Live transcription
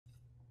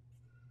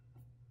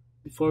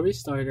Before we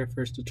start our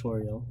first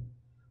tutorial,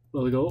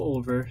 we'll go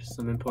over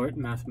some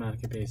important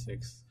Mathematica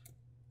basics.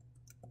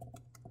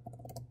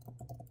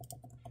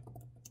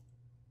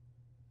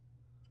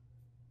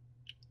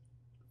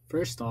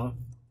 First off,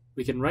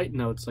 we can write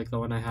notes like the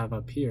one I have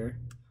up here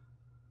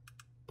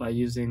by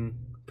using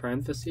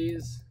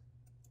parentheses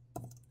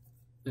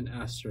and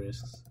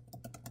asterisks.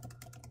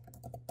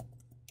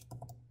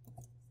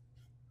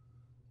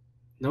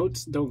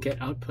 Notes don't get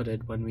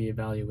outputted when we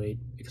evaluate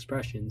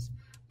expressions,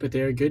 but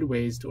they are good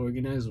ways to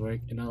organize work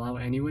and allow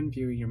anyone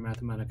viewing your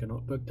Mathematica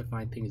notebook to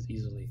find things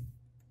easily.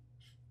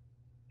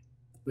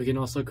 We can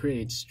also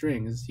create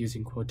strings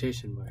using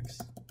quotation marks.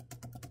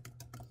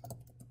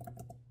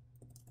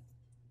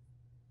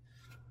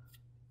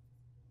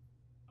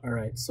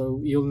 Alright,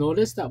 so you'll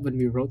notice that when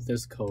we wrote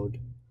this code,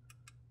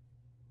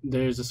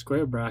 there's a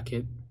square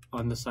bracket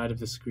on the side of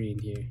the screen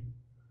here.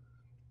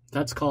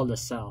 That's called a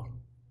cell.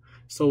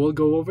 So we'll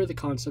go over the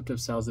concept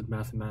of cells in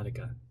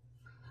Mathematica.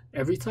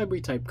 Every time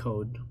we type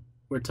code,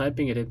 we're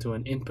typing it into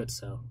an input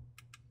cell.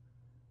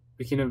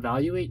 We can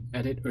evaluate,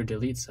 edit, or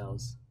delete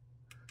cells.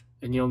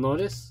 And you'll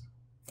notice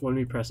when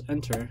we press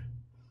enter,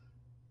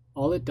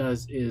 all it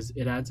does is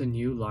it adds a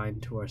new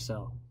line to our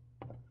cell.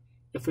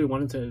 If we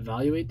wanted to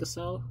evaluate the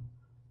cell,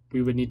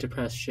 we would need to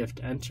press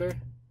shift enter,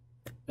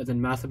 and then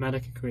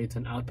Mathematica creates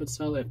an output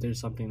cell if there's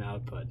something to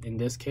output. In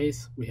this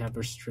case, we have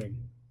our string.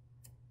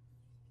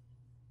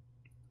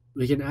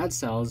 We can add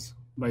cells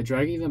by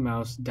dragging the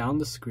mouse down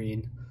the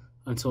screen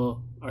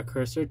until our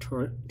cursor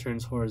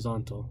turns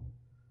horizontal.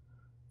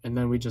 And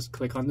then we just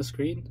click on the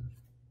screen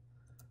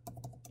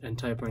and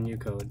type our new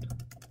code.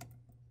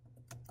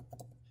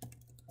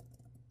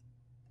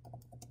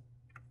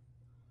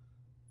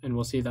 And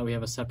we'll see that we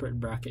have a separate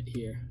bracket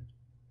here.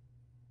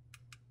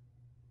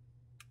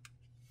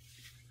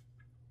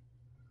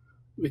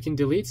 We can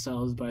delete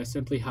cells by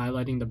simply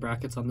highlighting the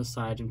brackets on the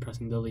side and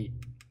pressing delete.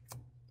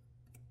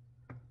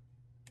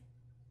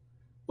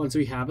 Once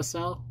we have a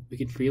cell, we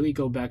can freely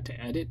go back to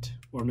edit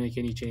or make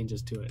any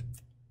changes to it.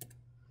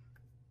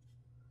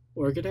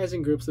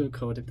 Organizing groups of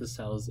code into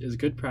cells is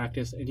good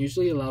practice and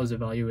usually allows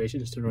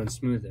evaluations to run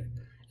smoother,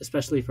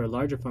 especially for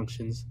larger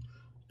functions,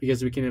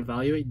 because we can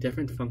evaluate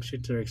different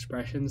functions or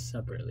expressions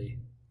separately.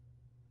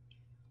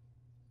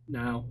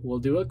 Now, we'll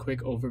do a quick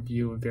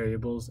overview of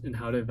variables and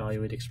how to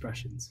evaluate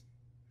expressions.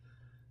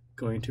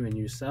 Going to a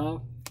new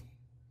cell,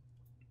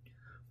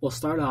 we'll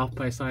start off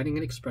by assigning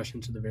an expression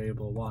to the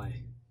variable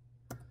y.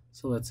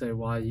 So let's say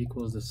y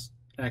equals this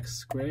x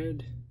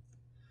squared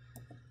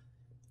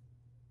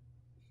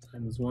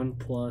times 1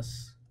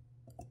 plus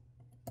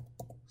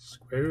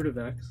square root of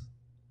x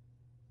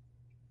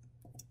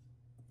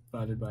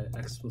divided by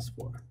x plus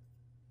 4.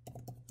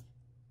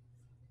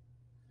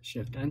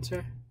 Shift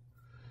enter.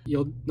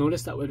 You'll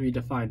notice that when we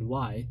define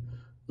y,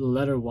 the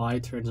letter y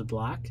turns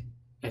black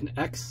and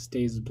x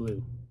stays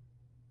blue.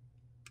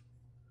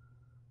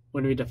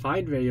 When we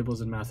define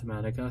variables in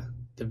Mathematica,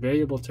 the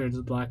variable turns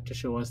black to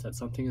show us that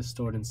something is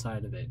stored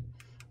inside of it.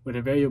 When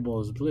a variable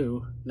is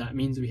blue, that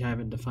means we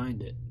haven't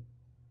defined it.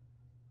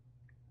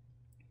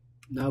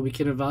 Now we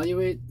can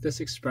evaluate this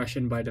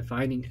expression by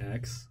defining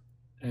x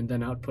and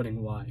then outputting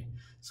y.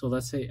 So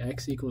let's say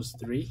x equals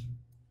 3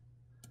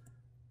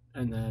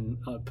 and then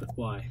output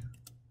y.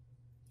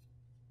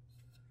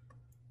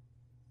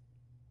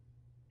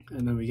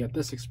 And then we get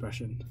this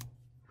expression.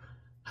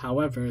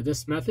 However,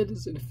 this method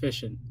is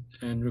inefficient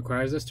and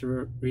requires us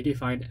to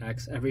redefine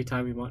x every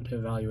time we want to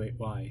evaluate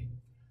y.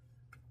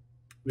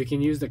 We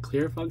can use the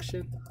clear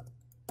function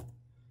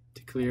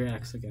to clear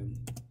x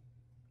again.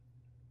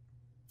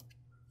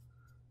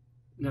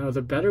 Now,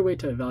 the better way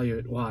to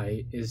evaluate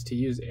y is to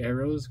use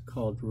arrows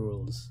called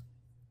rules.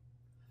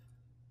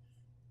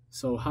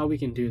 So how we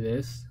can do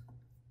this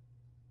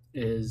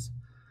is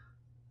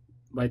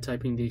by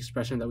typing the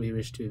expression that we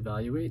wish to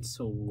evaluate,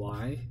 so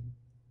y,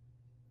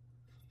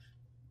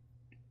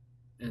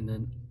 and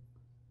then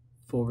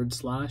 /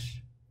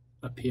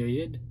 a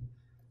period,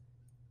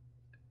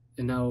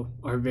 and now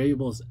our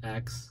variable is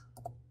x,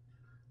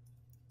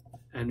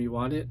 and we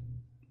want it,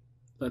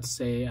 let's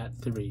say, at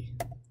 3,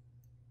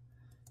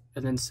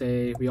 and then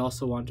say we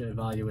also want to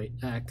evaluate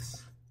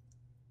x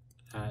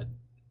at,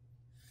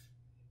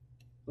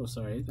 oh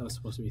sorry, that was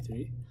supposed to be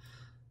 3,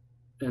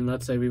 and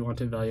let's say we want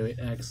to evaluate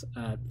x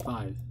at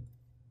 5.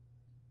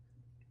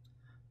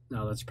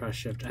 Now let's press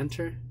shift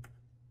enter.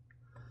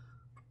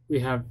 We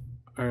have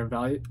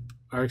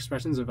our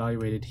expressions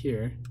evaluated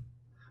here,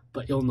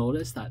 but you'll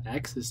notice that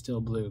x is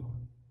still blue,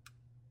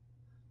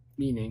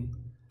 meaning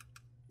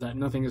that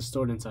nothing is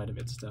stored inside of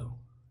it still.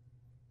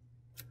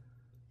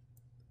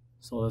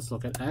 So let's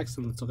look at x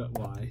and let's look at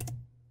y.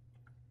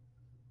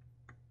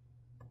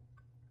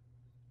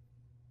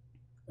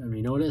 And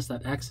we notice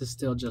that x is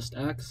still just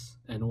x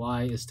and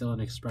y is still an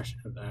expression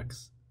of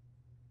x.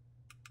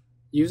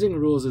 Using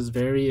rules is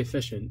very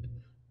efficient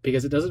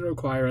because it doesn't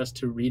require us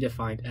to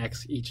redefine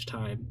x each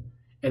time,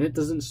 and it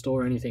doesn't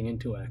store anything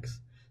into x,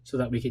 so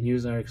that we can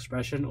use our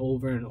expression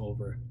over and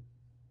over.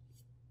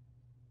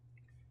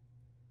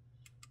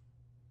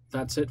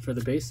 that's it for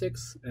the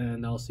basics,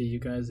 and I'll see you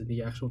guys in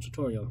the actual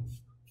tutorial.